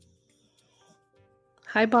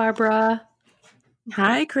Hi, Barbara.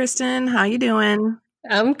 Hi, Kristen. How you doing?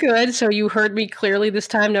 I'm good. So you heard me clearly this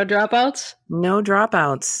time, no dropouts? No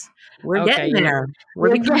dropouts. We're Okay, getting there.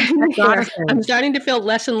 we're becoming getting tech there. I'm goddesses. starting to feel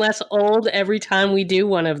less and less old every time we do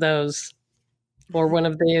one of those or one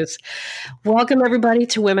of these. Welcome, everybody,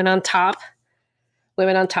 to Women on Top,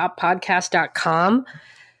 womenontop.podcast.com.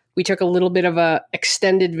 We took a little bit of a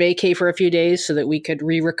extended vacay for a few days so that we could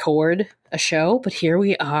re-record a show, but here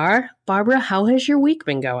we are. Barbara, how has your week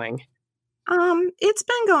been going? It's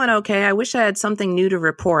been going okay. I wish I had something new to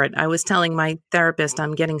report. I was telling my therapist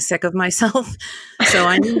I'm getting sick of myself.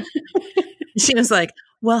 So she was like,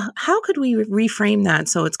 well, how could we reframe that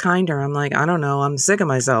so it's kinder? I'm like, I don't know. I'm sick of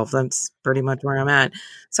myself. That's pretty much where I'm at.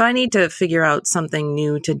 So I need to figure out something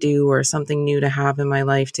new to do or something new to have in my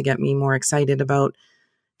life to get me more excited about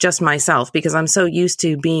just myself, because I'm so used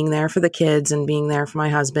to being there for the kids and being there for my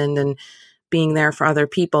husband and being there for other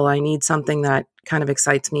people. I need something that kind of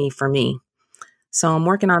excites me for me. So I'm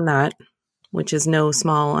working on that, which is no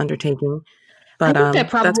small undertaking. But I think that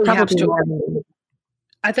probably happens to. more.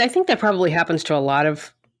 I think that probably happens to a lot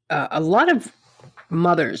of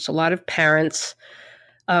mothers, a lot of parents,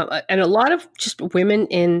 and a lot of just women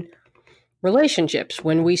in relationships.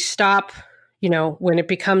 When we stop, when it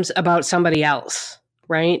becomes about somebody else,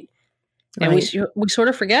 right? And we sort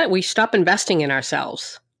of forget. We stop investing in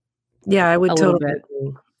ourselves. Yeah, I would totally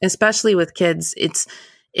agree. Especially with kids, it's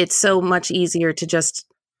so much easier to just,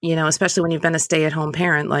 especially when you've been a stay-at-home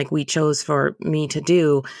parent like we chose for me to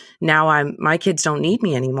do. Now my kids don't need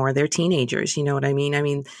me anymore. They're teenagers. You know what I mean? I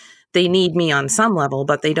mean, they need me on some level,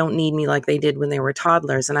 but they don't need me like they did when they were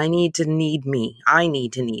toddlers. And I need to need me. I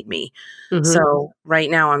need to need me. Mm-hmm. So right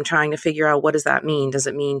now I'm trying to figure out, what does that mean? Does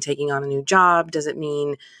it mean taking on a new job? Does it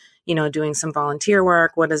mean, doing some volunteer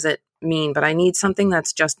work? What does it mean? But I need something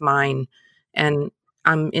that's just mine. And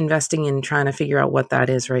I'm investing in trying to figure out what that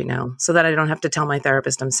is right now so that I don't have to tell my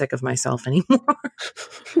therapist I'm sick of myself anymore.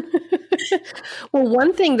 Well,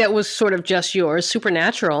 one thing that was sort of just yours,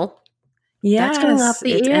 Supernatural. Yes, that's going off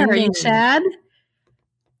the air. Ending. Are you sad?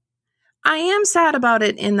 I am sad about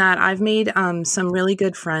it in that I've made some really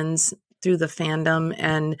good friends through the fandom,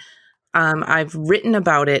 and I've written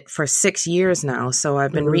about it for 6 years now. So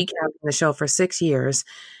I've been recapping the show for 6 years.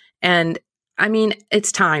 And I mean,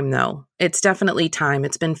 it's time though. It's definitely time.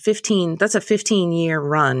 It's been 15. That's a 15-year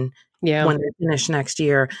run. Yeah. When they finish next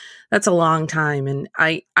year, that's a long time. And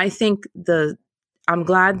I think I'm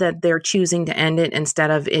glad that they're choosing to end it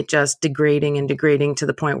instead of it just degrading to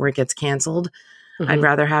the point where it gets canceled. Mm-hmm. I'd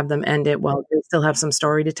rather have them end it while they still have some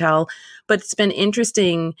story to tell. But it's been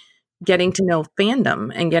interesting getting to know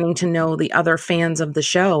fandom and getting to know the other fans of the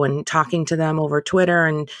show and talking to them over Twitter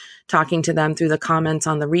and talking to them through the comments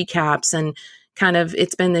on the recaps. And kind of,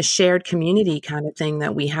 it's been this shared community kind of thing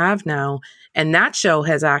that we have now. And that show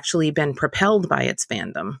has actually been propelled by its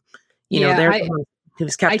fandom. They're the ones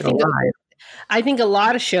who's kept it alive. I think a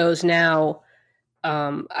lot of shows now,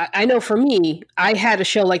 I know for me, I had a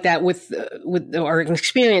show like that with or an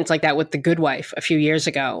experience like that with The Good Wife a few years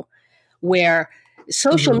ago, where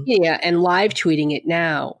social media and live tweeting it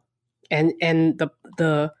now, and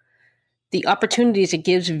the opportunities it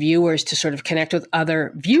gives viewers to sort of connect with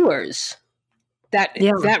other viewers, that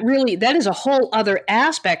is a whole other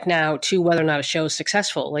aspect now to whether or not a show is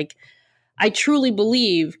successful. Like, I truly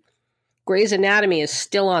believe Grey's Anatomy is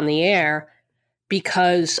still on the air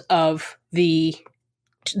because of the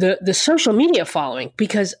social media following.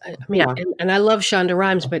 Because I mean, and I love Shonda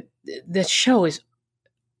Rhimes, but this show is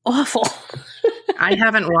awful. I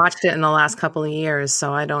haven't watched it in the last couple of years,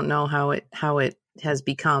 so I don't know how it has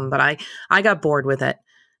become. But I got bored with it.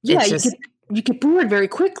 Yeah, you get bored very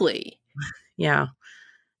quickly. Yeah,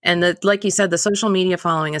 and like you said, the social media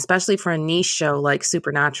following, especially for a niche show like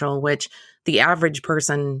Supernatural, which the average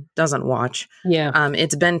person doesn't watch. Yeah,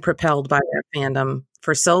 it's been propelled by that fandom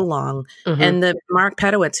for so long. Mm-hmm. And the Mark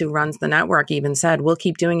Pedowitz, who runs the network, even said, we'll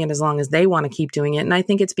keep doing it as long as they want to keep doing it. And I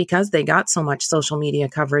think it's because they got so much social media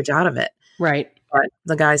coverage out of it. Right. But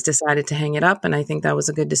the guys decided to hang it up, and I think that was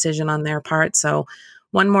a good decision on their part. So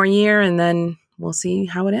one more year, and then we'll see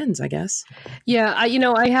how it ends, I guess. Yeah, I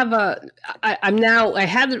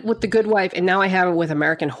had it with The Good Wife, and now I have it with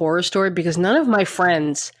American Horror Story, because none of my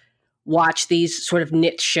friends watch these sort of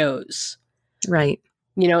niche shows. Right.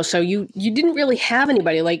 So you didn't really have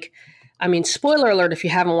anybody like, I mean, spoiler alert if you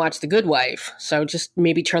haven't watched The Good Wife, so just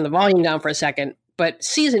maybe turn the volume down for a second. But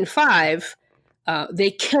season 5,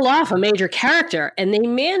 they kill off a major character, and they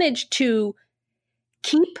manage to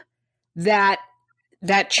keep that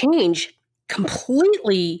change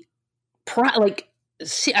completely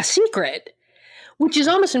a secret, which is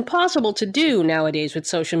almost impossible to do nowadays with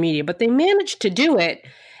social media, but they managed to do it.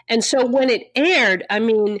 And so when it aired, I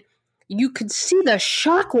mean, you could see the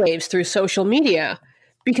shockwaves through social media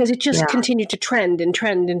because it just continued to trend and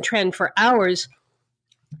trend and trend for hours.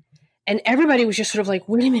 And everybody was just sort of like,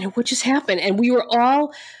 wait a minute, what just happened? And we were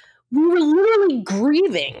literally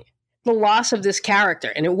grieving the loss of this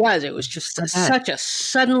character. And it was just such a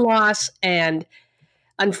sudden loss. And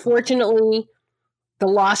unfortunately, the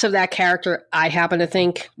loss of that character, I happen to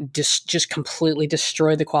think, just completely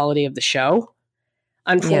destroyed the quality of the show,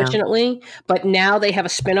 unfortunately. Yeah. But now they have a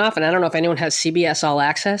spinoff, and I don't know if anyone has CBS All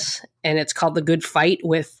Access, and it's called The Good Fight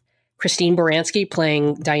with Christine Baranski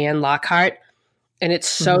playing Diane Lockhart. And it's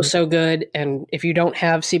so good. And if you don't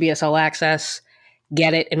have CBS All Access,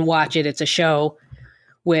 get it and watch it. It's a show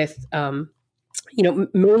with,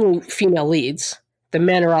 mainly female leads. The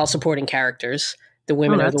men are all supporting characters. The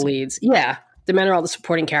women are the leads. Yeah. The men are all the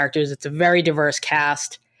supporting characters. It's a very diverse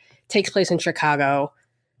cast. Takes place in Chicago.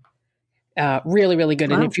 Really, really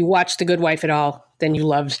good. Wow. And if you watch The Good Wife at all, then you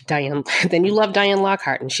love Diane. Then you love Diane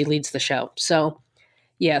Lockhart, and she leads the show. So,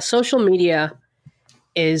 yeah, social media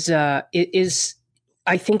is I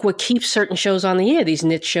think what keeps certain shows on the air. These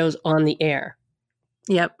niche shows on the air.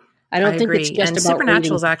 Yep, I don't think agree. it's just and about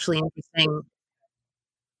Supernatural is actually interesting.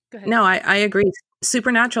 Go ahead. No, I agree.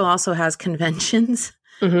 Supernatural also has conventions.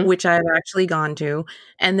 Which I've actually gone to,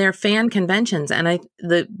 and they're fan conventions, and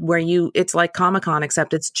it's like Comic-Con,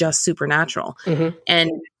 except it's just Supernatural.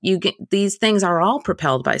 And you get these things are all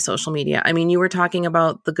propelled by social media. I mean, you were talking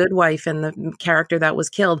about The Good Wife and the character that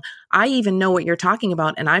was killed. I even know what you're talking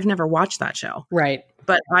about, and I've never watched that show. Right.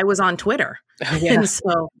 But I was on Twitter. Yeah. And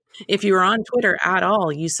so if you were on Twitter at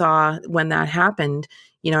all, you saw when that happened.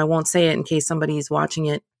 I won't say it in case somebody's watching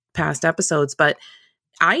it past episodes, but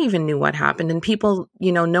I even knew what happened, and people,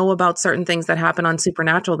 know about certain things that happen on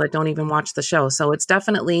Supernatural that don't even watch the show. So it's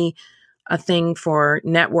definitely a thing for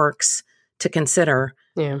networks to consider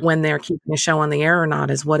when they're keeping a show on the air or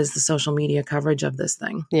not, is what is the social media coverage of this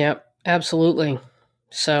thing? Yeah, absolutely.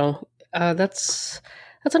 So that's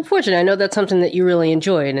unfortunate. I know that's something that you really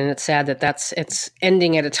enjoyed, and it's sad that it's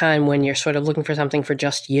ending at a time when you're sort of looking for something for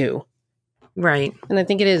just you. Right. And I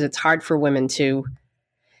think it is. It's hard for women to,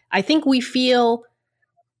 I think we feel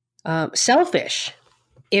selfish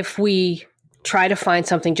if we try to find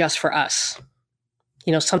something just for us,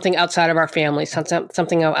 something outside of our family,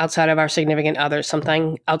 something outside of our significant others,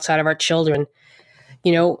 something outside of our children.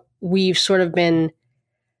 We've sort of been,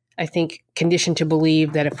 I think, conditioned to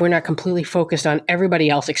believe that if we're not completely focused on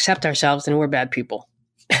everybody else except ourselves, then we're bad people.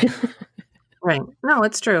 Right. No,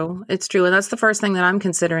 it's true. It's true. And that's the first thing that I'm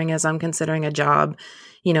considering as I'm considering a job,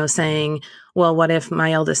 saying, well, what if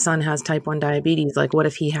my eldest son has type 1 diabetes? Like, what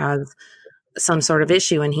if he has some sort of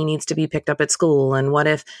issue and he needs to be picked up at school? And what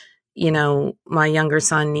if, my younger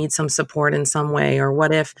son needs some support in some way? Or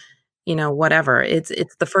what if, whatever.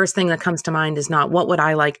 It's the first thing that comes to mind is not what would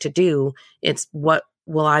I like to do? It's what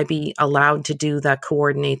will I be allowed to do that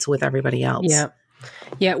coordinates with everybody else? Yeah.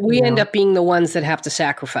 Yeah. We end up being the ones that have to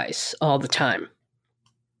sacrifice all the time.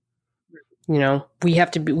 We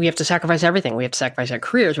have to sacrifice everything. We have to sacrifice our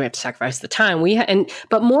careers. We have to sacrifice the time.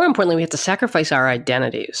 But more importantly, we have to sacrifice our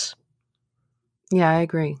identities. Yeah, I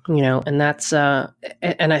agree. And that's, and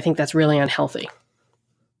I think that's really unhealthy.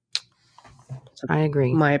 I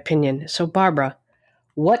agree. My opinion. So Barbara,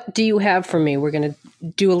 what do you have for me? We're going to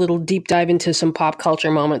do a little deep dive into some pop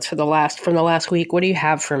culture moments from the last week. What do you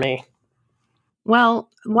have for me? Well,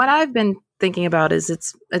 what I've been thinking about is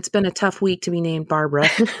it's been a tough week to be named Barbara.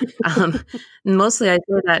 Mostly I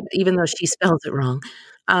say that even though she spells it wrong.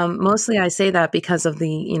 Mostly I say that because of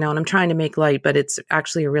the, and I'm trying to make light, but it's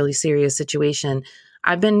actually a really serious situation.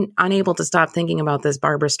 I've been unable to stop thinking about this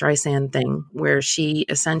Barbara Streisand thing where she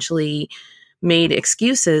essentially made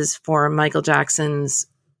excuses for Michael Jackson's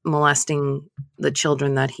molesting the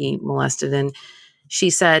children that he molested. And she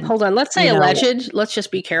said, hold on, let's say alleged. Let's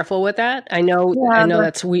just be careful with that. I know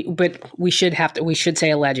but we should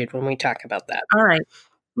say alleged when we talk about that. All right.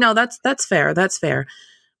 No, that's fair. That's fair.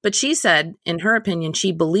 But she said, in her opinion,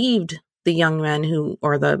 she believed the young men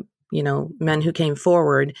men who came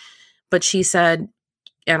forward. But she said,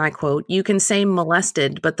 and I quote, "You can say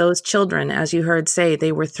molested, but those children, as you heard say,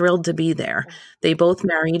 they were thrilled to be there. They both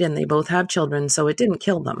married and they both have children, so it didn't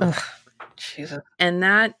kill them." Ugh, Jesus. And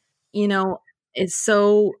that,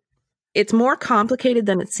 it's more complicated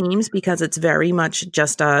than it seems because it's very much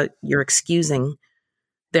just you're excusing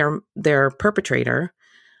their perpetrator.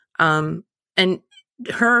 And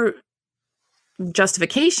her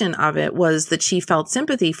justification of it was that she felt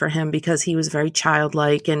sympathy for him because he was very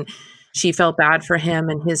childlike and she felt bad for him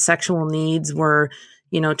and his sexual needs were,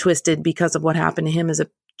 twisted because of what happened to him as a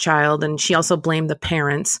child. And she also blamed the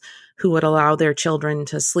parents who would allow their children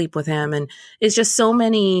to sleep with him. And it's just so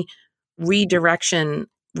many redirection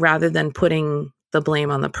rather than putting the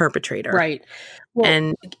blame on the perpetrator. Right. Well,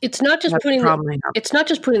 and it's not just putting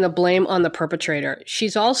the blame on the perpetrator.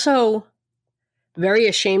 She's also very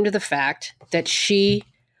ashamed of the fact that she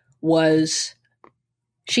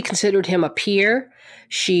considered him a peer.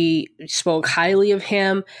 She spoke highly of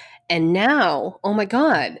him. And now, oh my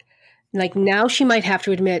God, like now she might have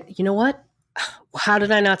to admit, you know what? How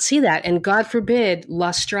did I not see that? And God forbid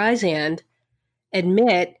Les Streisand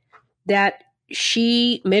admit that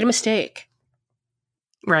she made a mistake.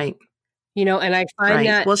 Right. And I find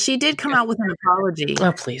that... Well, she did come out with an apology.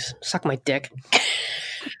 Oh, please. Suck my dick.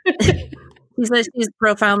 She says she's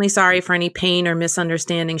profoundly sorry for any pain or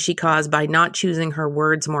misunderstanding she caused by not choosing her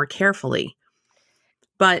words more carefully.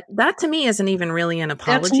 But that to me isn't even really an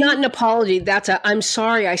apology. That's not an apology. That's I'm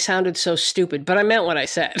sorry I sounded so stupid, but I meant what I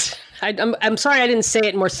said. I'm sorry I didn't say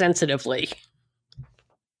it more sensitively.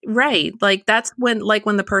 Right. Like that's when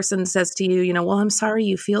the person says to you, well, I'm sorry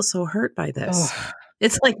you feel so hurt by this. Oh.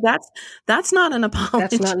 It's like that's not an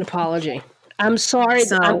apology. That's not an apology. I'm sorry.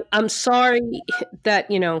 I'm sorry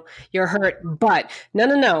that, you're hurt, but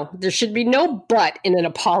no. There should be no but in an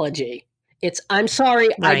apology. It's I'm sorry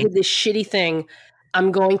right. I did this shitty thing.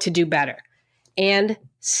 I'm going to do better. And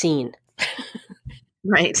scene.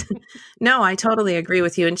 Right. No, I totally agree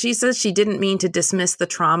with you. And she says she didn't mean to dismiss the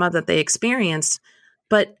trauma that they experienced.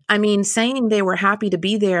 But I mean, saying they were happy to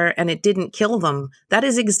be there and it didn't kill them, that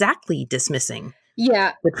is exactly dismissing.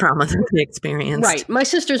 Yeah. The trauma that they experienced. Right. My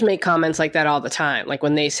sisters make comments like that all the time. Like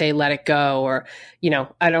when they say, let it go, or,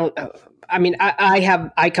 I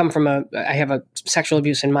have a sexual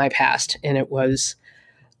abuse in my past, and it was,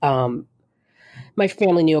 my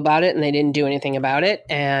family knew about it and they didn't do anything about it.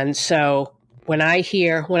 And so when I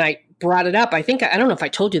brought it up, I don't know if I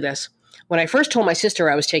told you this, when I first told my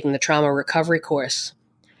sister I was taking the trauma recovery course,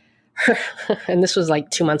 and this was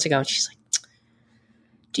like 2 months ago, and she's like,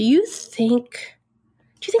 do you think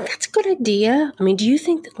that's a good idea? I mean, do you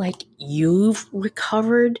think that like you've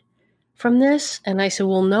recovered from this? And I said,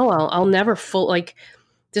 well, no, I'll never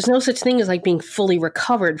there's no such thing as like being fully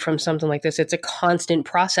recovered from something like this. It's a constant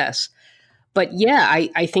process. But yeah,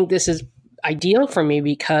 I think this is ideal for me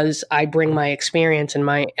because I bring my experience and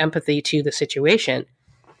my empathy to the situation.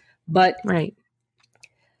 But right.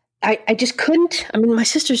 I just couldn't. I mean, my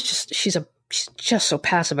sister's she's just so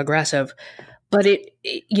passive aggressive. But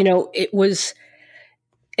it was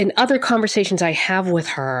in other conversations I have with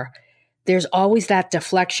her, there's always that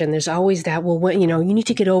deflection. There's always that, well, when, you need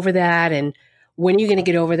to get over that. And when are you going to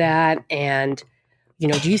get over that? And,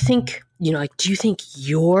 do you think, do you think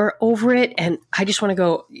you're over it? And I just want to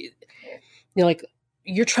go,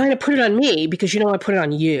 you're trying to put it on me because you don't want to put it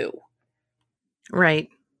on you. Right.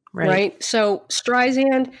 Right. So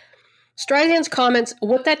Streisand's comments,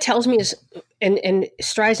 what that tells me is, and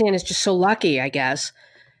Streisand is just so lucky, I guess.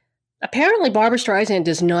 Apparently, Barbra Streisand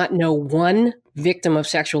does not know one victim of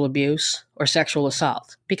sexual abuse or sexual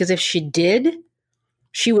assault, because if she did,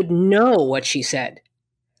 she would know what she said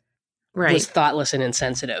was thoughtless and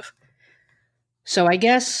insensitive. So I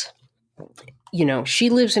guess, she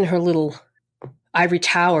lives in her little ivory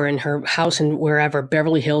tower in her house in wherever,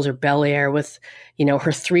 Beverly Hills or Bel Air, with,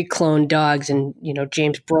 her 3 cloned dogs and,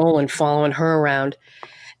 James Brolin following her around.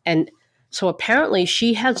 And so apparently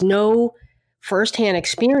she has no firsthand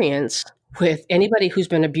experience with anybody who's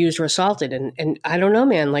been abused or assaulted. And I don't know,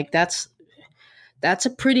 man, like that's a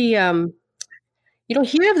pretty, you don't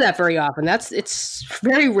hear of that very often. It's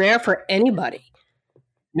very rare for anybody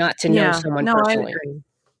not to know someone personally. I agree.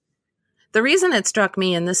 The reason it struck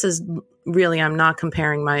me, and this is really, I'm not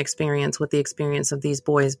comparing my experience with the experience of these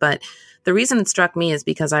boys, but the reason it struck me is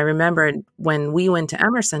because I remembered when we went to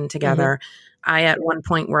Emerson together, I at one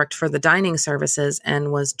point worked for the dining services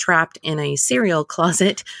and was trapped in a cereal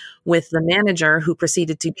closet with the manager, who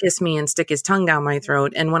proceeded to kiss me and stick his tongue down my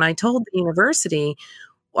throat. And when I told the university,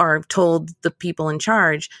 or told the people in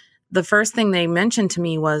charge, the first thing they mentioned to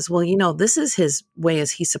me was, well, this is his way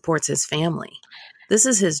as he supports his family. This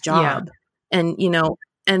is his job. Yeah. And,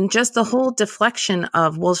 and just the whole deflection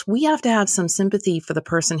of, well, we have to have some sympathy for the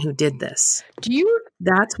person who did this.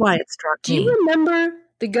 That's why it struck me. Do you remember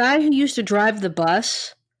the guy who used to drive the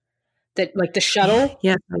bus, that like the shuttle?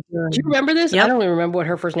 Yes, I do. Do you remember this? Yep. I don't even remember what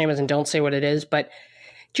her first name is, and don't say what it is. But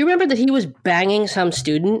do you remember that he was banging some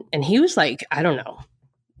student, and he was like, I don't know,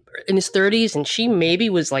 in his 30s, and she maybe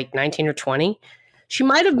was like 19 or 20. She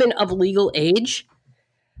might have been of legal age,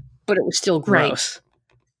 but it was still gross.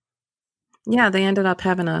 Yeah, they ended up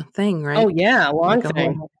having a thing, right? Oh yeah, a long Like a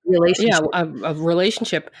thing. whole relationship. Yeah, a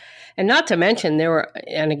relationship. And not to mention there were,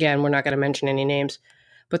 and again, we're not going to mention any names,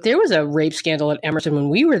 but there was a rape scandal at Emerson when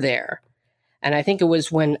we were there. And I think it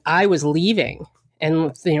was when I was leaving,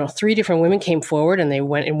 and 3 different women came forward, and they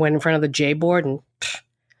went in front of the J board, and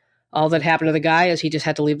all that happened to the guy is he just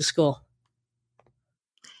had to leave the school.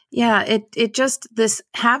 Yeah, it just, this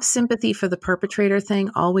have sympathy for the perpetrator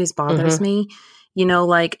thing always bothers me.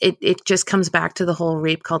 Like it just comes back to the whole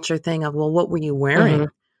rape culture thing of, well, what were you wearing?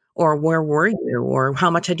 Or where were you? Or how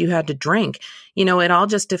much had you had to drink? It all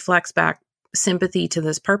just deflects back sympathy to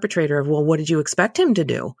this perpetrator of, well, what did you expect him to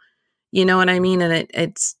do? You know what I mean? And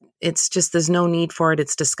it's just, there's no need for it.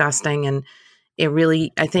 It's disgusting. And it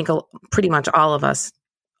really, I think pretty much all of us,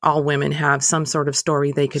 all women have some sort of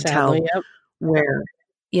story they could Sadly, tell where,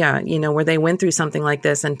 where they went through something like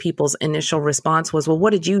this and people's initial response was, well, what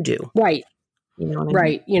did you do? Right. You know what I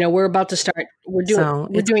right. mean? We're about to start. We're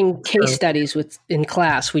doing case studies in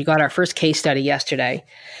class. We got our first case study yesterday,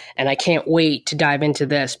 and I can't wait to dive into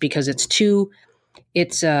this because it's two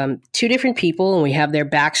different people, and we have their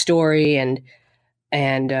backstory,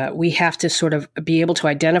 and we have to sort of be able to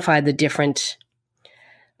identify the different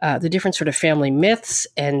sort of family myths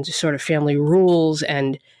and sort of family rules,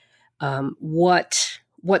 and what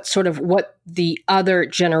the other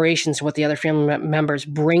generations, what the other family members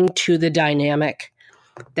bring to the dynamic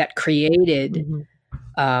that created,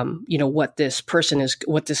 what this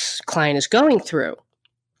client is going through.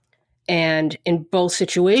 And in both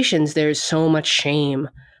situations, there's so much shame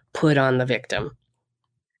put on the victim.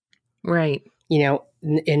 Right. In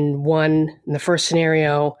the first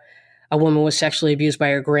scenario, a woman was sexually abused by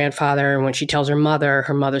her grandfather. And when she tells her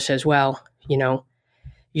mother says, well,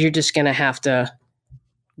 you're just going to have to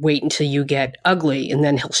wait until you get ugly and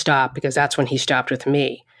then he'll stop, because that's when he stopped with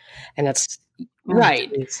me. And that's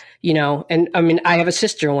right. Geez. And I mean, I have a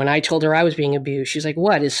sister. When I told her I was being abused, she's like,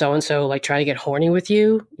 what, is so-and-so like trying to get horny with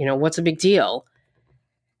you? What's the big deal?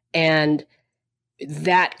 And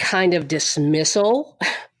that kind of dismissal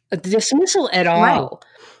at all, right,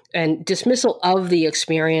 and dismissal of the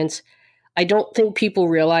experience, I don't think people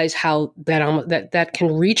realize how that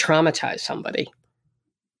can re-traumatize somebody.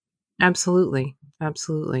 Absolutely.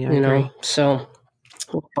 Absolutely. I agree. So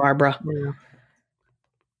Barbara. Yeah.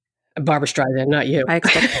 Barbara Streisand, not you. I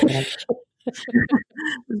expected that. I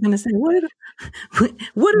was going to say, what did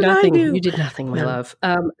nothing, I do? You did nothing, my love.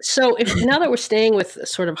 So now that we're staying with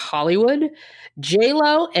sort of Hollywood,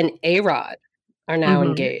 J-Lo and A-Rod are now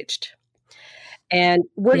engaged. And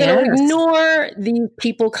we're going to ignore the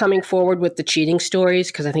people coming forward with the cheating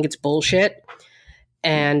stories because I think it's bullshit.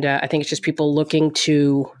 And I think it's just people looking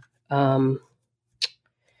to cause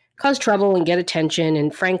trouble and get attention.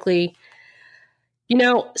 And frankly,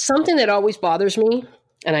 something that always bothers me,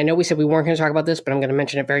 and I know we said we weren't going to talk about this, but I'm going to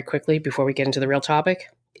mention it very quickly before we get into the real topic,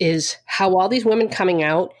 is how all these women coming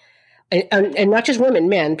out, and not just women,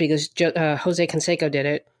 men, because Jose Canseco did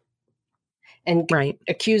it, and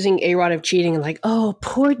accusing A-Rod of cheating, and like, oh,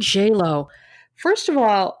 poor J-Lo. First of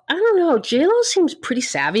all, I don't know. J-Lo seems pretty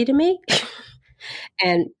savvy to me.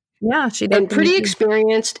 And yeah, she did, and pretty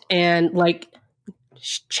experienced, and like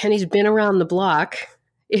Jenny's been around the block.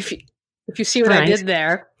 If you see what I did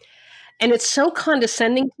there, and it's so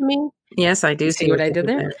condescending to me. Yes, I do see what I did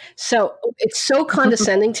there. So it's so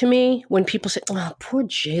condescending to me when people say, "Oh, poor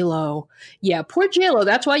J-Lo." Yeah, poor J-Lo.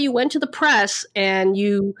 That's why you went to the press and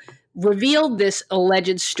you revealed this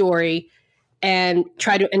alleged story and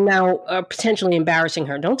now potentially embarrassing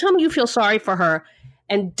her. Don't tell me you feel sorry for her,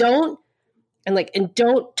 and don't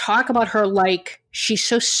talk about her like she's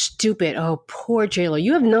so stupid. Oh, poor J-Lo.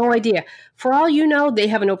 You have no idea. For all you know, they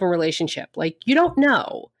have an open relationship. Like, you don't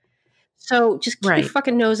know. So just keep your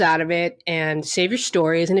fucking nose out of it and save your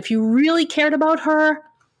stories. And if you really cared about her,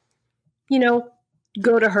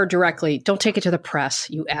 go to her directly. Don't take it to the press,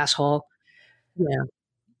 you asshole. Yeah.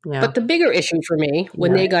 But the bigger issue for me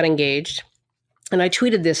when they got engaged, and I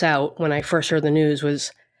tweeted this out when I first heard the news,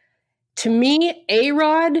 was, to me,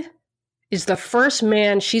 A-Rod is the first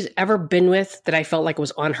man she's ever been with that I felt like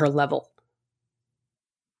was on her level.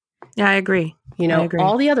 Yeah, I agree. I agree.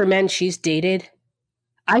 All the other men she's dated,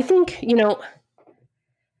 I think, the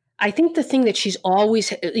thing that she's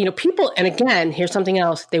always, people, and again, here's something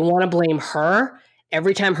else, they want to blame her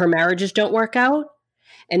every time her marriages don't work out.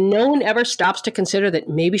 And no one ever stops to consider that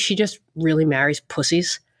maybe she just really marries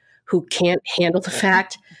pussies who can't handle the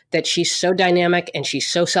fact that she's so dynamic and she's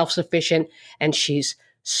so self-sufficient and she's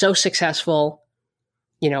so successful,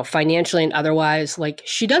 financially and otherwise. Like,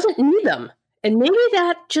 she doesn't need them. And maybe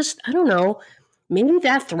that just, I don't know, maybe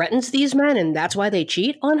that threatens these men and that's why they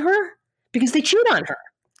cheat on her, because they cheat on her.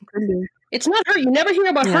 It's not her. You never hear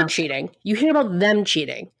about her cheating. You hear about them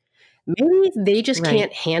cheating. Maybe they just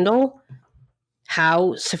can't handle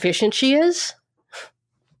how sufficient she is.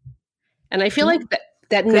 And I feel like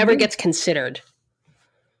that never gets considered.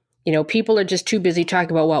 You know, people are just too busy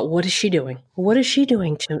talking about, well, what is she doing? What is she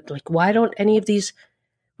doing to, like, why don't any of these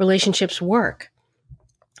relationships work?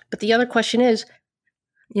 But the other question is.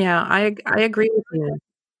 Yeah, I agree with you,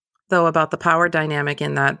 though, about the power dynamic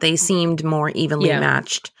in that they seemed more evenly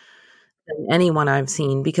matched than anyone I've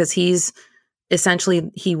seen, because he's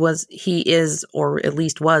essentially, he is, or at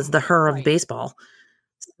least was, the her of baseball.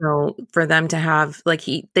 So for them to have, like,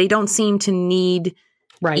 they don't seem to need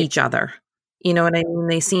each other. You know what I mean?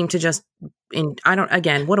 They seem to just,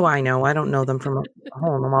 again, what do I know? I don't know them from a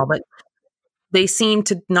hole in the wall, but they seem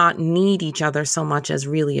to not need each other so much as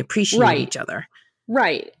really appreciate each other.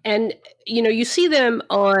 Right. And, you know, you see them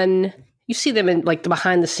in like the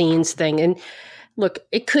behind the scenes thing. And look,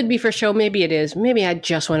 it could be for show. Maybe it is. Maybe I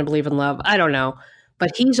just want to believe in love. I don't know.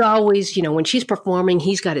 But he's always, you know, when she's performing,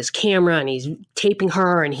 he's got his camera and he's taping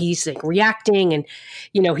her and he's like reacting. And,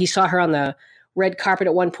 you know, he saw her on the red carpet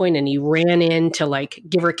at one point and he ran in to like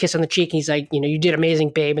give her a kiss on the cheek. He's like, you know, you did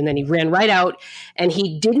amazing, babe. And then he ran right out and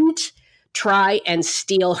he didn't try and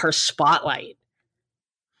steal her spotlight,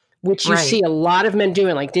 which you see a lot of men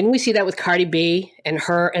doing. Like, didn't we see that with Cardi B and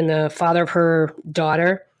her and the father of her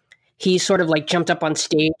daughter? He sort of like jumped up on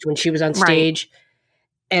stage when she was on stage.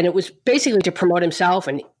 And it was basically to promote himself.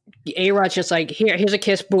 And A-Rod's just like, here's a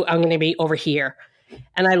kiss. Boo, I'm going to be over here.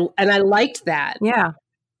 And I liked that. Yeah.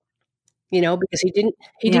 You know, because he didn't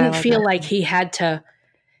feel like he had to,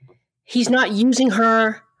 he's not using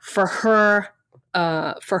her for her,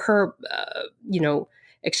 you know,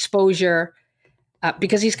 exposure,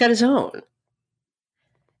 because he's got his own.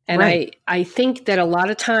 And I think that a lot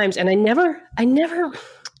of times, and I never really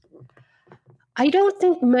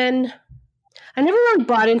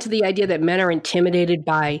bought into the idea that men are intimidated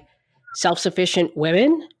by self-sufficient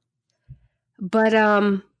women, but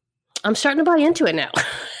I'm starting to buy into it now.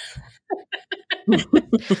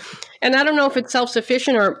 And I don't know if it's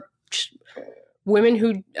self-sufficient or women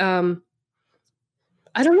who,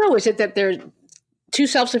 I don't know. Is it that they're too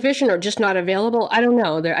self-sufficient or just not available? I don't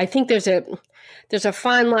know. I think there's a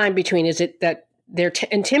fine line between, is it that they're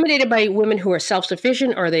intimidated by women who are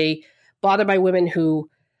self-sufficient, or are they bothered by women who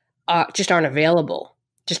just aren't available,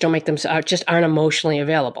 just don't make them, just aren't emotionally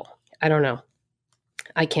available? I don't know.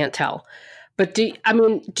 I can't tell. But do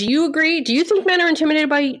you agree? Do you think men are intimidated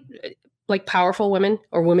by like powerful women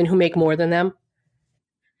or women who make more than them?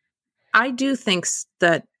 I do think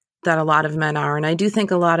that a lot of men are, and I do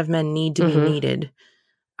think a lot of men need to be needed.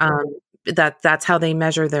 That's how they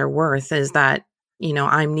measure their worth, is that, you know,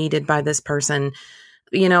 I'm needed by this person.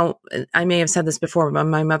 You know, I may have said this before, but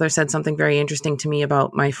my mother said something very interesting to me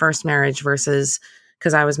about my first marriage versus,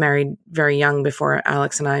 because I was married very young before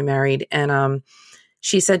Alex and I married. And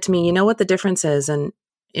she said to me, you know what the difference is? And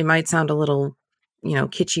it might sound a little, you know,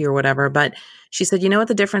 kitschy or whatever, but she said, you know what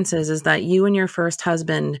the difference is that you and your first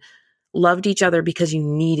husband loved each other because you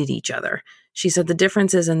needed each other. She said, the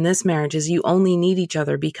difference is in this marriage is you only need each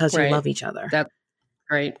other because you love each other. That's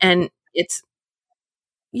right. And it's,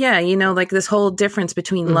 yeah, you know, like this whole difference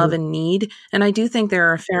between love and need. And I do think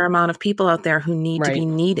there are a fair amount of people out there who need to be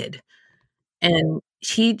needed. And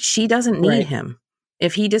she doesn't need him.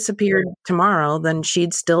 If he disappeared tomorrow, then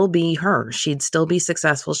she'd still be her. She'd still be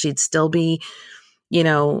successful. She'd still be, you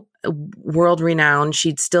know, world renowned.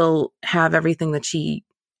 She'd still have everything that she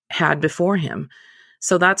had before him.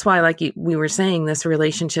 So that's why, like we were saying, this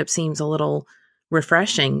relationship seems a little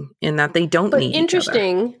refreshing in that they don't need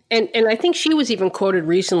interesting. each other. And I think she was even quoted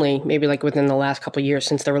recently, maybe like within the last couple of years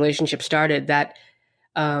since the relationship started, that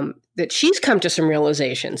that she's come to some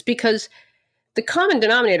realizations, because the common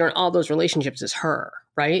denominator in all those relationships is her,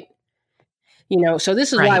 right? You know, so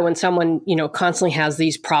this is why when someone, you know, constantly has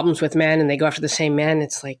these problems with men and they go after the same men,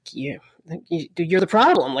 it's like, you're the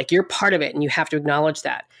problem. Like, you're part of it, and you have to acknowledge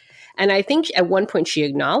that. And I think at one point she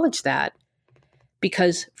acknowledged that,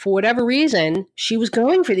 because for whatever reason, she was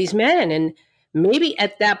going for these men. And maybe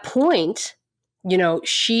at that point, you know,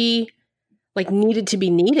 she like needed to be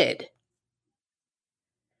needed.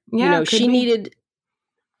 Yeah, you know, she needed.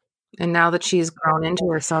 And now that she's grown into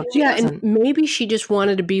herself, and maybe she just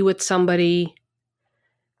wanted to be with somebody.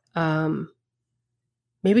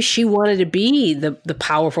 Maybe she wanted to be the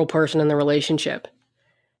powerful person in the relationship,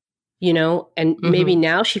 you know, and maybe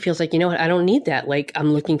now she feels like, you know what, I don't need that. Like,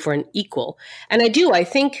 I'm looking for an equal. And I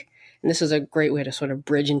think, and this is a great way to sort of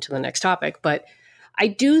bridge into the next topic, but I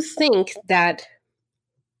do think that,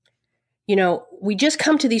 you know, we just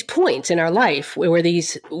come to these points in our life where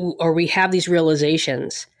we have these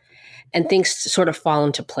realizations. and things sort of fall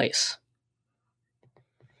into place.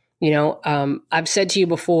 I've said to you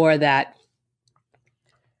before that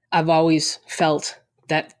I've always felt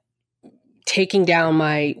that taking down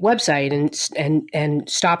my website and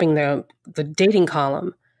stopping the dating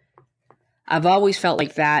column, I've always felt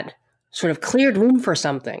like that sort of cleared room for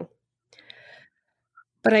something.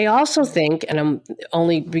 But I also think, and I'm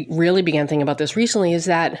only really began thinking about this recently, is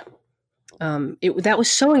that that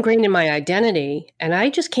was so ingrained in my identity. And I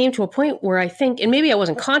just came to a point where I think, and maybe I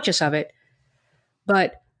wasn't conscious of it,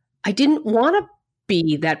 but I didn't want to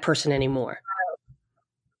be that person anymore.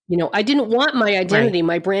 I didn't want my identity,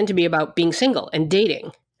 my brand to be about being single and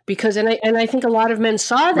dating, because, and I think a lot of men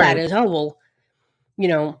saw that as, oh,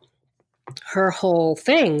 well, her whole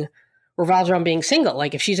thing revolves around being single.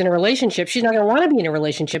 Like if she's in a relationship, she's not going to want to be in a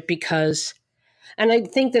relationship because, and I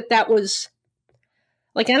think that was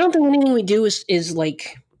like, I don't think anything we do is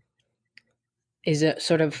a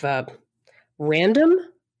sort of random,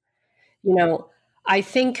 I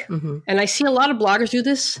think, and I see a lot of bloggers do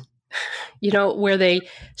this, where they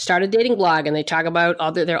start a dating blog and they talk about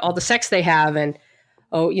all the sex they have. And,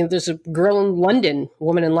 there's a woman in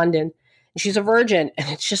London, and she's a virgin, and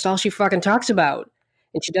it's just all she fucking talks about.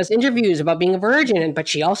 And she does interviews about being a virgin, but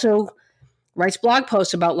she also writes blog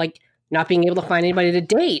posts about like not being able to find anybody to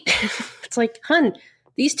date. It's like, hun,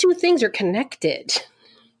 these two things are connected.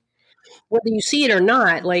 Whether you see it or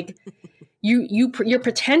not, like you're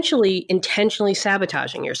potentially intentionally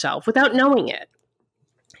sabotaging yourself without knowing it.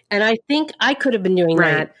 And I think I could have been doing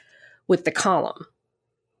that with the column.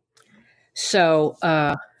 So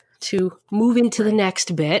to move into the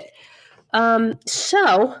next bit. Last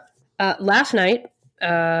night,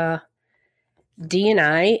 Dee and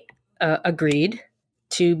I agreed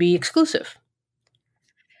to be exclusive.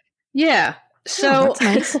 Yeah. So that's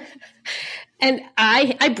nice. And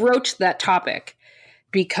I broached that topic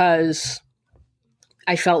because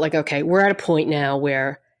I felt like, okay, we're at a point now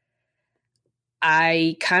where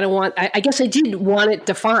I kind of I guess I did want it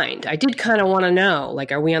defined. I did kind of want to know,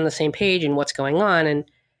 like, are we on the same page and what's going on? And,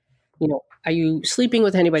 are you sleeping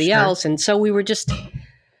with anybody else? And so we had just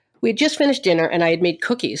finished dinner and I had made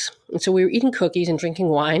cookies. And so we were eating cookies and drinking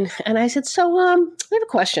wine. And I said, so I have a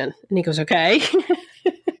question. And he goes, okay.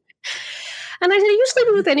 And I said, are you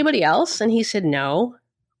sleeping with anybody else? And he said, no.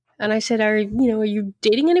 And I said, are you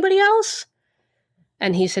dating anybody else?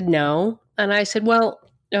 And he said, no. And I said, well,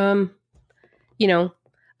 I'm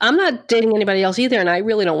not dating anybody else either. And I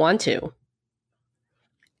really don't want to.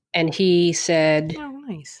 And he said, oh,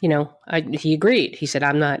 nice. He agreed. He said,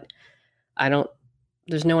 there's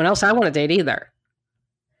no one else I want to date either.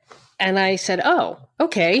 And I said, oh,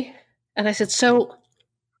 okay. And I said, so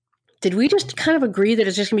did we just kind of agree that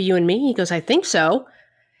it's just going to be you and me? He goes, I think so.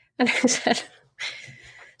 And I said,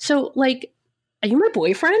 so like, are you my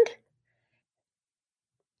boyfriend?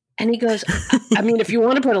 And he goes, I mean, if you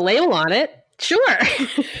want to put a label on it, sure.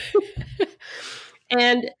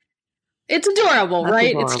 And it's adorable, right?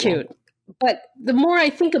 Adorable. It's cute. But the more I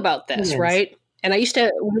think about this, right? And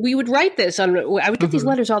we would write this I would get these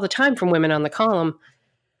letters all the time from women on the column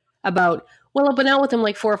about, well, I've been out with him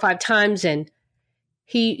like 4 or 5 times and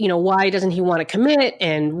he, why doesn't he want to commit?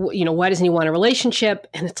 And, why doesn't he want a relationship?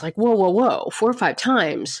 And it's like, whoa, 4 or 5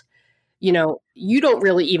 times, you don't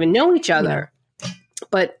really even know each other. Yeah.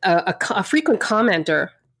 But a frequent commenter,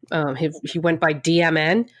 he went by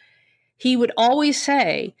DMN, he would always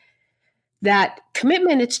say that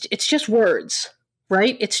commitment, it's just words,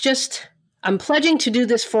 right? It's just, I'm pledging to do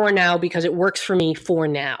this for now because it works for me for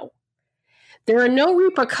now. There are no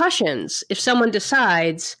repercussions if someone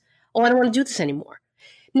decides, oh, I don't want to do this anymore.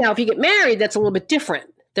 Now, if you get married, that's a little bit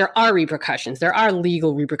different. There are repercussions. There are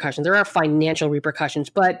legal repercussions. There are financial repercussions.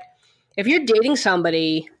 But if you're dating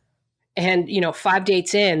somebody and, 5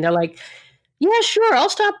 dates in, they're like, yeah, sure, I'll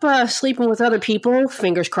stop sleeping with other people,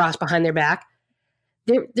 fingers crossed behind their back.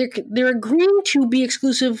 They're agreeing to be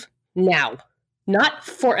exclusive now, not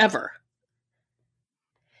forever.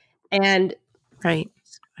 And right,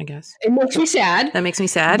 I guess it makes me sad. That makes me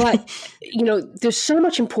sad. But there's so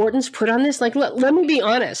much importance put on this. Like, let me be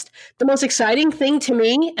honest. The most exciting thing to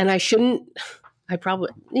me, and I probably,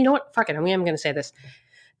 you know what? Fuck it. I'm going to say this.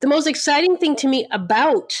 The most exciting thing to me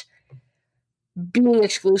about being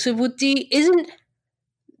exclusive with Dee isn't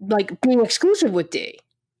like being exclusive with Dee,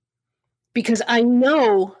 because I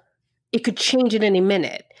know it could change at any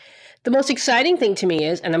minute. The most exciting thing to me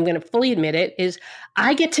is, and I'm going to fully admit it, is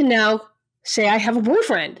I get to now say I have a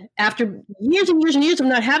boyfriend. After years and years and years of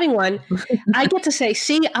not having one, I get to say,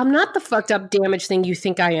 see, I'm not the fucked up, damaged thing you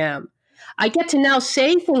think I am. I get to now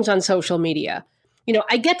say things on social media.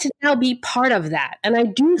 I get to now be part of that. And I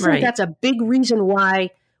do think that's a big reason why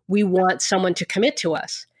we want someone to commit to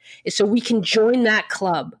us, is so we can join that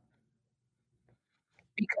club.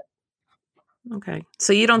 Okay.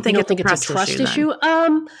 So you don't think, it's a trust issue?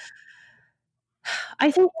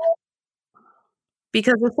 I think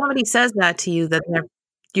because if somebody says that to you, that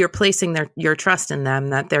you're placing your trust in them,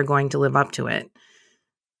 that they're going to live up to it,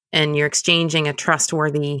 and you're exchanging a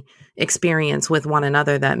trustworthy experience with one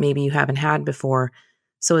another that maybe you haven't had before.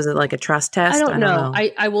 So is it like a trust test? I don't know.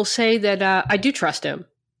 I will say that I do trust him.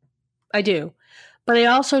 I do. But I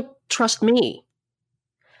also trust me.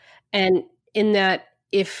 And in that,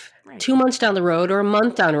 if 2 months down the road or a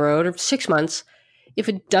month down the road or 6 months, if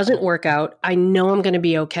it doesn't work out, I know I'm going to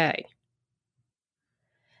be okay.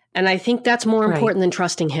 And I think that's more important than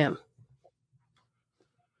trusting him.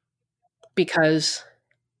 Because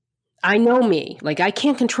I know me. Like, I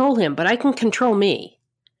can't control him, but I can control me.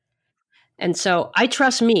 And so I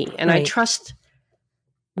trust me, and I trust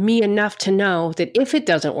me enough to know that if it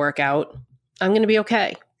doesn't work out, I'm going to be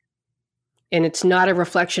okay. And it's not a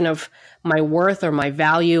reflection of my worth or my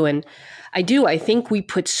value. And I think we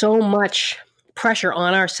put so much pressure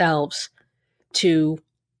on ourselves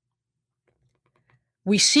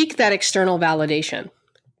we seek that external validation.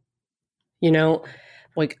 There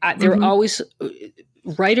are always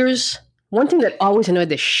writers. One thing that always annoyed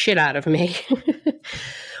the shit out of me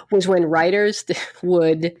was when writers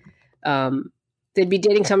would, they'd be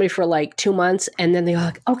dating somebody for like 2 months, and then they're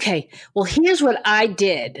like, okay, well, here's what I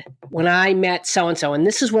did when I met so-and-so, and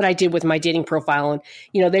this is what I did with my dating profile.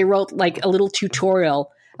 And, they wrote like a little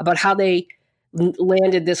tutorial about how they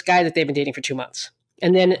landed this guy that they've been dating for 2 months.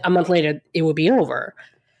 And then a month later, it would be over.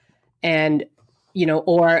 And,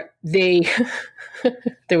 or they,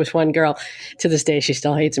 there was one girl, to this day, she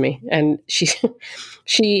still hates me. And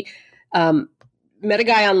she met a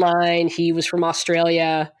guy online. He was from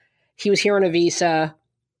Australia. He was here on a visa.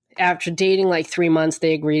 After dating like 3 months,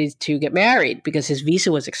 they agreed to get married because his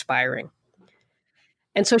visa was expiring.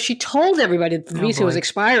 And so she told everybody that the visa was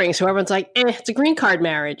expiring. So everyone's like, it's a green card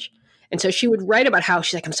marriage. And so she would write about how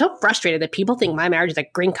she's like, I'm so frustrated that people think my marriage is a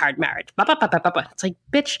green card marriage. It's like,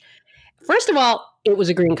 bitch, first of all, it was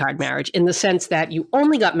a green card marriage in the sense that you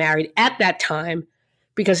only got married at that time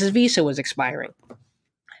because his visa was expiring.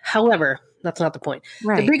 However, that's not the point.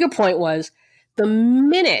 The bigger point was the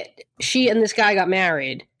minute she and this guy got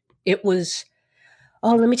married, it was,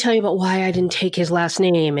 oh, let me tell you about why I didn't take his last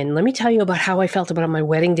name. And let me tell you about how I felt about it on my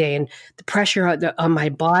wedding day and the pressure on my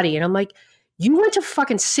body. And I'm like, you went to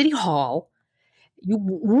fucking City Hall, you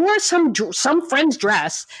wore some friend's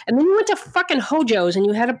dress, and then you went to fucking Hojo's and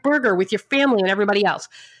you had a burger with your family and everybody else.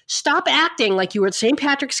 Stop acting like you were at St.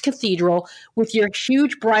 Patrick's Cathedral with your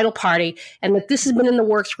huge bridal party and that this has been in the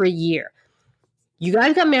works for a year. You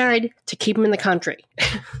guys got married to keep him in the country.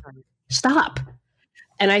 Stop.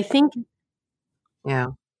 And I think... Yeah.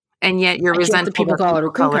 And yet you're resentful that people call it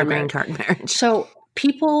a green card marriage. So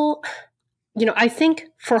people... I think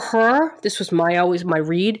for her, this was my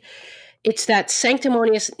read. It's that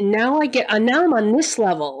sanctimonious. Now I'm on this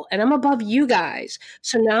level, and I'm above you guys.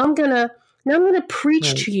 So now I'm gonna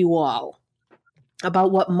preach to you all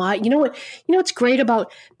about what what's great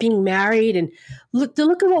about being married, and look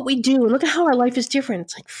at what we do, and look at how our life is different.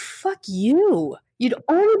 It's like, fuck you. You'd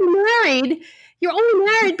only be married. You're only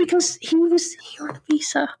married because he was here on a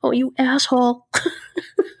visa. Oh, you asshole.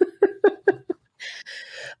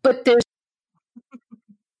 But there's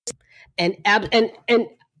And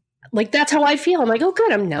like, that's how I feel. I'm like, oh,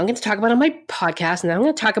 good. I'm now going to talk about it on my podcast. And now I'm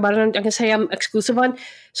going to talk about it. I'm going to say I'm exclusive on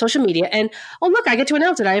social media. And, oh, look, I get to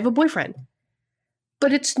announce it. I have a boyfriend.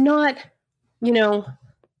 But it's not, oh,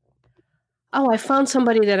 I found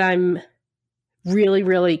somebody that I'm really,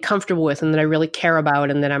 really comfortable with and that I really care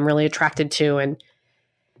about and that I'm really attracted to. And,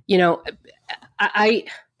 I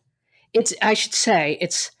should say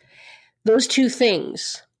it's those two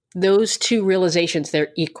things, those two realizations,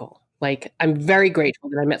 they're equal. Like, I'm very grateful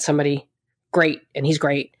that I met somebody great and he's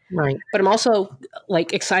great. Right. But I'm also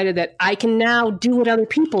like excited that I can now do what other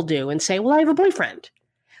people do and say, well, I have a boyfriend.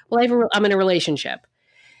 Well, I'm in a relationship.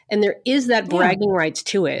 And there is that bragging rights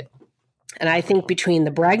to it. And I think between the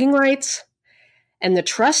bragging rights and the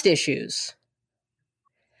trust issues,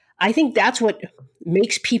 I think that's what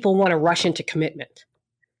makes people want to rush into commitment.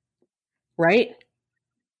 Right?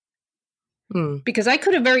 Because I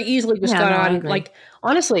could have very easily just gone on, like,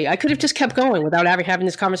 honestly, I could have just kept going without ever having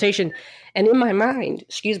this conversation. And in my mind,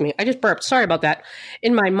 excuse me, I just burped. Sorry about that.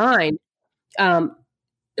 In my mind,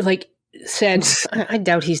 said, I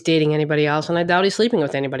doubt he's dating anybody else, and I doubt he's sleeping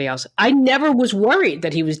with anybody else. I never was worried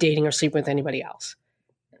that he was dating or sleeping with anybody else.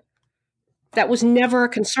 That was never a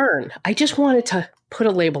concern. I just wanted to put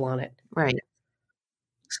a label on it. Right.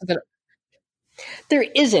 So that There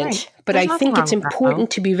isn't, Right. but There's I nothing think wrong it's with that,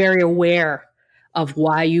 important to be very aware of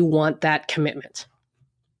why you want that commitment.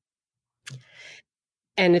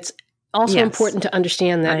 And it's also Yes. important to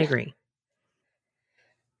understand I that agree.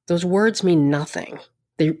 those words mean nothing.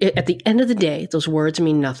 At the end of the day, those words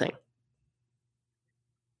mean nothing.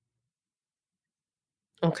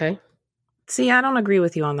 Okay. See, I don't agree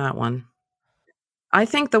with you on that one. I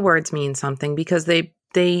think the words mean something because they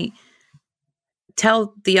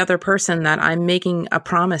tell the other person that I'm making a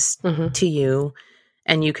promise Mhm. to you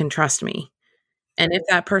and you can trust me. And if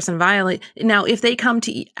that person now, if they come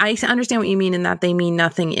to, I understand what you mean in that they mean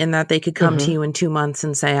nothing, in that they could come to Mhm. you in 2 months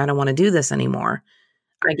and say, I don't want to do this anymore.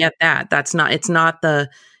 I get that. It's not the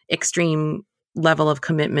extreme level of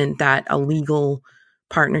commitment that a legal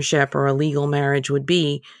partnership or a legal marriage would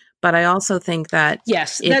be. But I also think that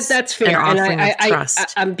Yes, it's that's an fair. And offering of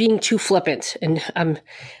trust. I'm being too flippant, and I'm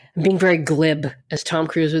being very glib, as Tom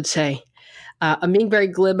Cruise would say. I'm being very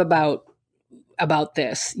glib about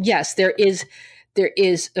this. Yes, there is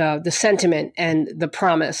the sentiment and the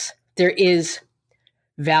promise. There is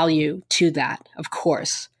value to that, of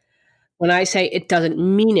course. When I say it doesn't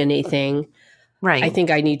mean anything, Right. I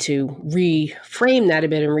think I need to reframe that a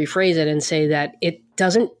bit and rephrase it and say that it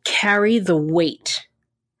doesn't carry the weight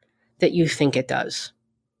that you think it does.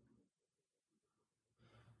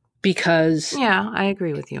 Because, Yeah, I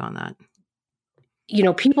agree with you on that.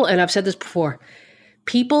 People, and I've said this before,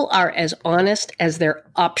 people are as honest as their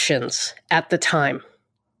options at the time.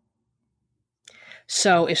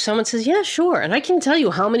 So if someone says, yeah, sure, and I can tell you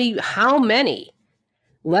how many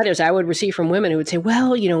letters I would receive from women who would say,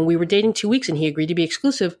 well, we were dating 2 weeks and he agreed to be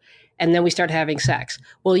exclusive, and then we started having sex.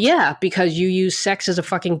 Well, yeah, because you use sex as a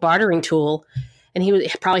fucking bartering tool, and he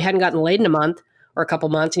probably hadn't gotten laid in a month or a couple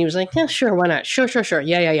months, and he was like, yeah, sure, why not? Sure.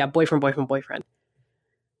 Yeah, boyfriend.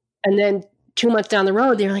 And then 2 months down the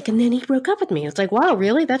road, they're like, and then he broke up with me. It's like, wow,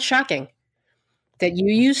 really? That's shocking. That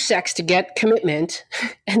you use sex to get commitment,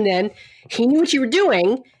 and then he knew what you were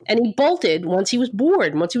doing, and he bolted once he was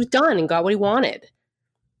bored, once he was done and got what he wanted.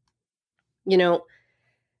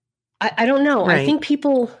 I don't know. Right. I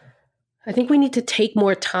think we need to take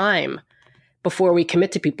more time before we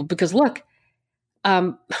commit to people, because look,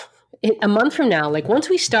 a month from now, like once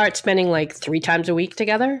we start spending like 3 times a week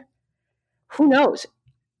together, who knows?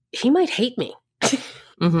 He might hate me.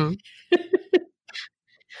 Mm-hmm.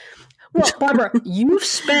 Well, Barbara, you've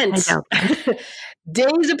spent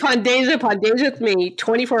days upon days with me,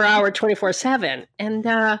 24-hour, 24/7. And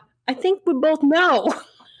I think we both know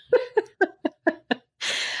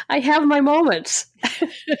I have my moments.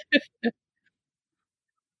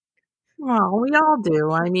 Well, we all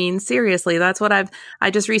do. I mean, seriously, that's what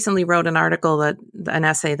I just recently wrote an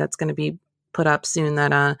essay that's going to be put up soon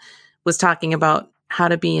that was talking about how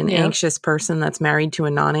to be an anxious person that's married to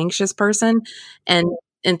a non-anxious person. And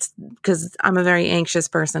it's because I'm a very anxious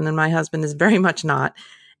person and my husband is very much not.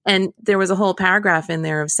 And there was a whole paragraph in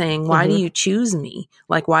there of saying, why do you choose me?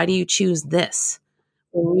 Like, why do you choose this?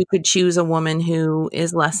 When you could choose a woman who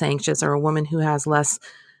is less anxious or a woman who has less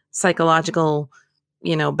psychological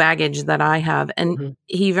baggage that I have. And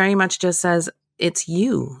he very much just says, it's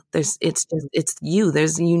you. It's you.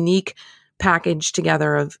 There's a unique package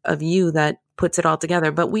together of you that puts it all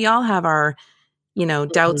together. But we all have our,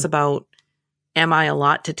 doubts about, am I a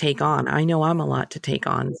lot to take on? I know I'm a lot to take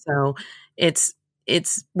on. So it's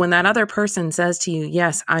when that other person says to you,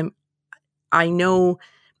 yes, I know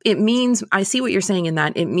it means, I see what you're saying in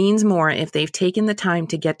that it means more if they've taken the time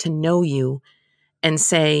to get to know you and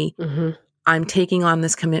say, I'm taking on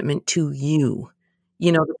this commitment to you,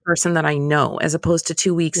 the person that I know, as opposed to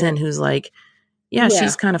 2 weeks in who's like,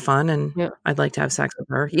 she's kind of fun and I'd like to have sex with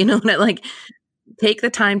her, like take the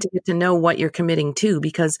time to get to know what you're committing to,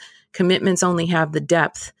 because commitments only have the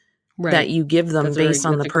depth that you give them based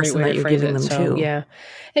on the person that you're giving them to. Yeah.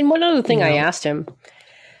 And one other thing I asked him,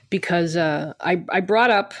 because I brought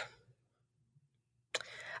up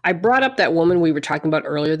that woman we were talking about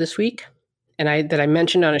earlier this week, and that I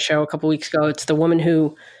mentioned on a show a couple weeks ago. It's the woman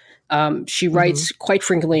who she writes quite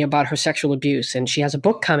frequently about her sexual abuse, and she has a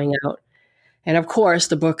book coming out. And of course,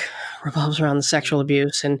 the book revolves around the sexual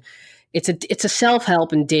abuse, and it's a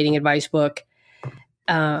self-help and dating advice book.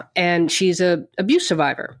 And she's a abuse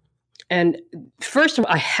survivor. And first of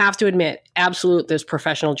all, I have to admit, there's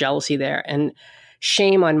professional jealousy there, and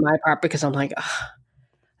shame on my part, because I'm like,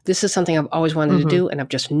 this is something I've always wanted to do, and I've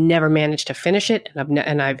just never managed to finish it,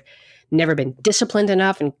 and I've never been disciplined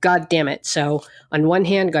enough, and God damn it. So on one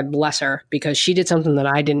hand, God bless her, because she did something that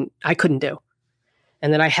I couldn't do,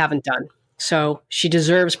 and that I haven't done. So she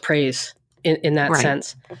deserves praise in that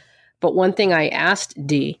sense. But one thing I asked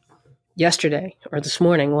Dee yesterday or this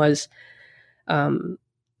morning was,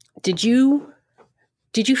 Did you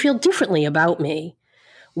feel differently about me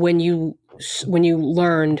when you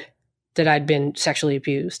learned that I'd been sexually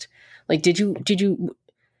abused? Like, did you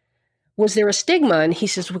was there a stigma? And he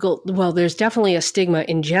says, well, there's definitely a stigma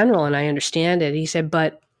in general, and I understand it. He said,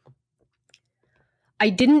 but I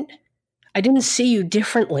didn't see you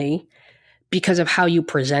differently because of how you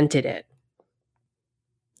presented it.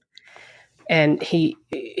 And he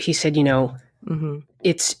said, you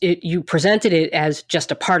presented it as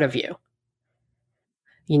just a part of you.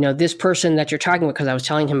 This person that you're talking with, because I was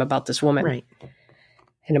telling him about this woman, right,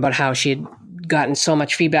 and about how she had gotten so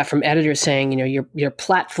much feedback from editors saying, your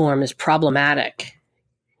platform is problematic,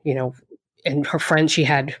 and her friends, she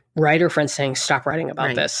had writer friends saying, stop writing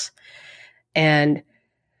about this. And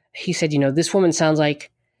he said, this woman sounds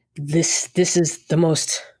like this is the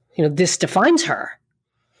most, this defines her.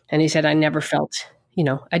 And he said, I never felt,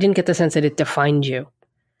 I didn't get the sense that it defined you.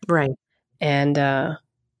 Right. And, and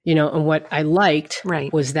what I liked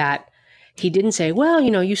was that he didn't say, well,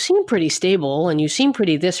 you seem pretty stable and you seem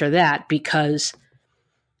pretty this or that, because,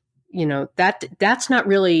 that's not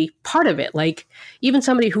really part of it. Like, even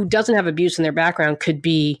somebody who doesn't have abuse in their background could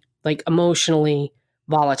be like emotionally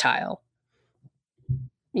volatile.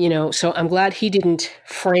 So I'm glad he didn't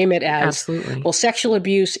frame it as, absolutely, well, sexual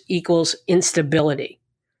abuse equals instability.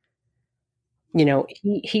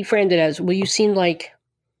 He framed it as, well, you seem like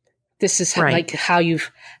this is like how you've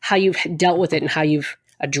dealt with it and how you've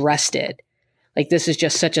addressed it. Like, this is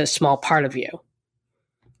just such a small part of you,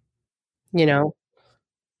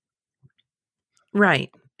 Right.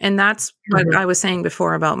 And that's what I was saying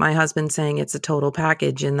before about my husband saying it's a total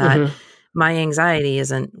package, and that my anxiety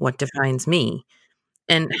isn't what defines me.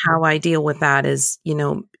 And how I deal with that is,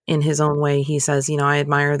 in his own way, he says, I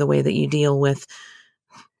admire the way that you deal with,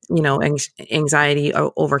 anxiety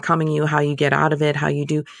overcoming you, how you get out of it, how you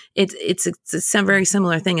do. It's a very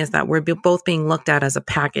similar thing, is that we're both being looked at as a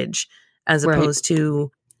package, as opposed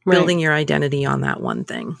to building your identity on that one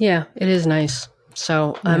thing. Yeah, it is nice.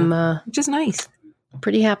 So I'm which is nice.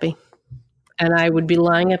 Pretty happy. And I would be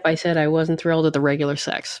lying if I said I wasn't thrilled at the regular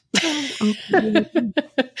sex.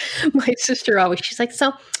 My sister always, she's like,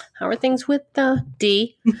 so how are things with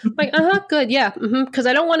D? I'm like, good, yeah. Because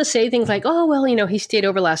I don't want to say things like, oh, well, he stayed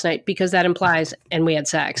over last night, because that implies, and we had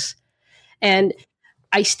sex. And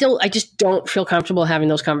I just don't feel comfortable having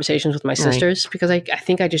those conversations with my sisters, because I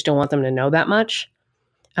think I just don't want them to know that much.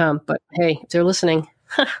 But hey, if they're listening,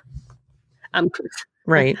 I'm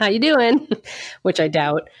right. How you doing? Which I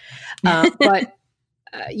doubt. But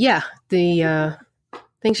yeah, the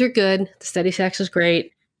things are good. The steady sex is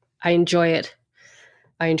great. I enjoy it.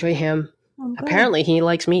 I enjoy him. Apparently, he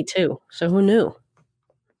likes me too. So who knew?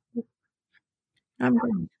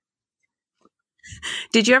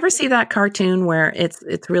 Did you ever see that cartoon where it's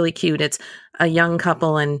really cute? It's a young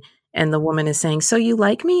couple, and the woman is saying, so you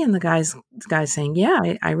like me? And the guy's saying,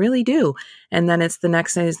 yeah, I really do. And then it's the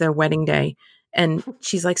next day is their wedding day. And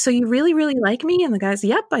she's like, so you really, really like me? And the guy's,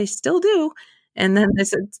 yep, I still do. And then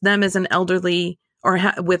it's them as an elderly or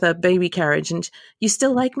with a baby carriage. And you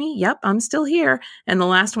still like me? Yep, I'm still here. And the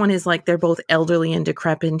last one is like, they're both elderly and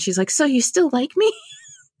decrepit. And she's like, so you still like me?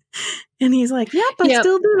 And he's like, yep, I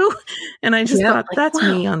still do. And I just thought, like, that's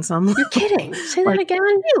me on some level. You're kidding. Say that again?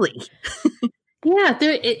 Really? Yeah, and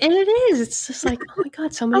it is. It's just like, oh my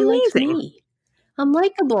God, somebody likes me. I'm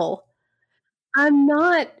likable. I'm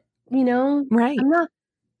not, right. I'm not,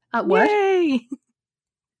 what? Yay.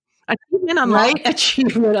 Achievement unlocked. Right?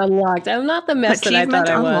 Achievement unlocked. I'm not the mess that I thought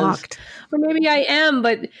I was. Or maybe I am,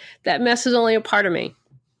 but that mess is only a part of me.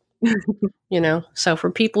 So for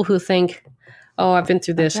people who think, oh, I've been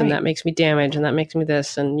through this and that makes me damaged and that makes me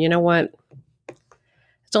this, and you know what?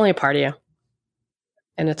 It's only a part of you.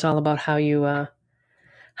 And it's all about how you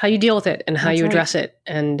deal with it and how you address it.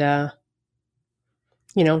 And, don't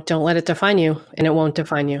let it define you, and it won't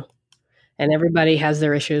define you. And everybody has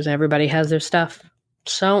their issues. Everybody has their stuff.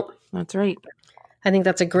 So that's right. I think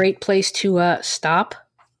that's a great place to stop,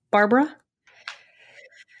 Barbara.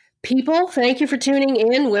 People, thank you for tuning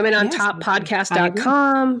in.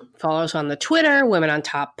 WomenOnTopPodcast.com. Follow us on the Twitter, Women on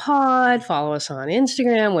Top Pod. Follow us on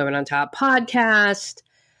Instagram, Women on Top Podcast.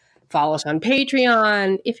 Follow us on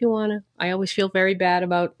Patreon if you want to. I always feel very bad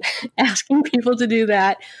about asking people to do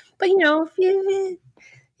that. But,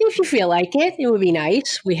 if you feel like it, it would be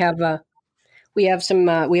nice. We have a bonus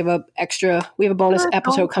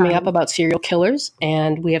episode coming up about serial killers,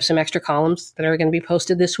 and we have some extra columns that are going to be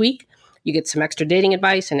posted this week. You get some extra dating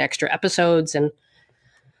advice and extra episodes and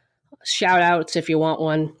shout outs if you want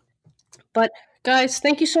one. But guys,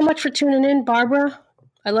 thank you so much for tuning in. Barbara,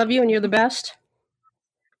 I love you and you're the best.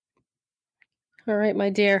 All right,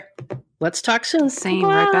 my dear. Let's talk soon. Same.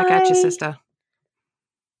 Right back at you, sister.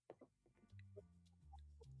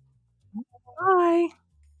 Bye.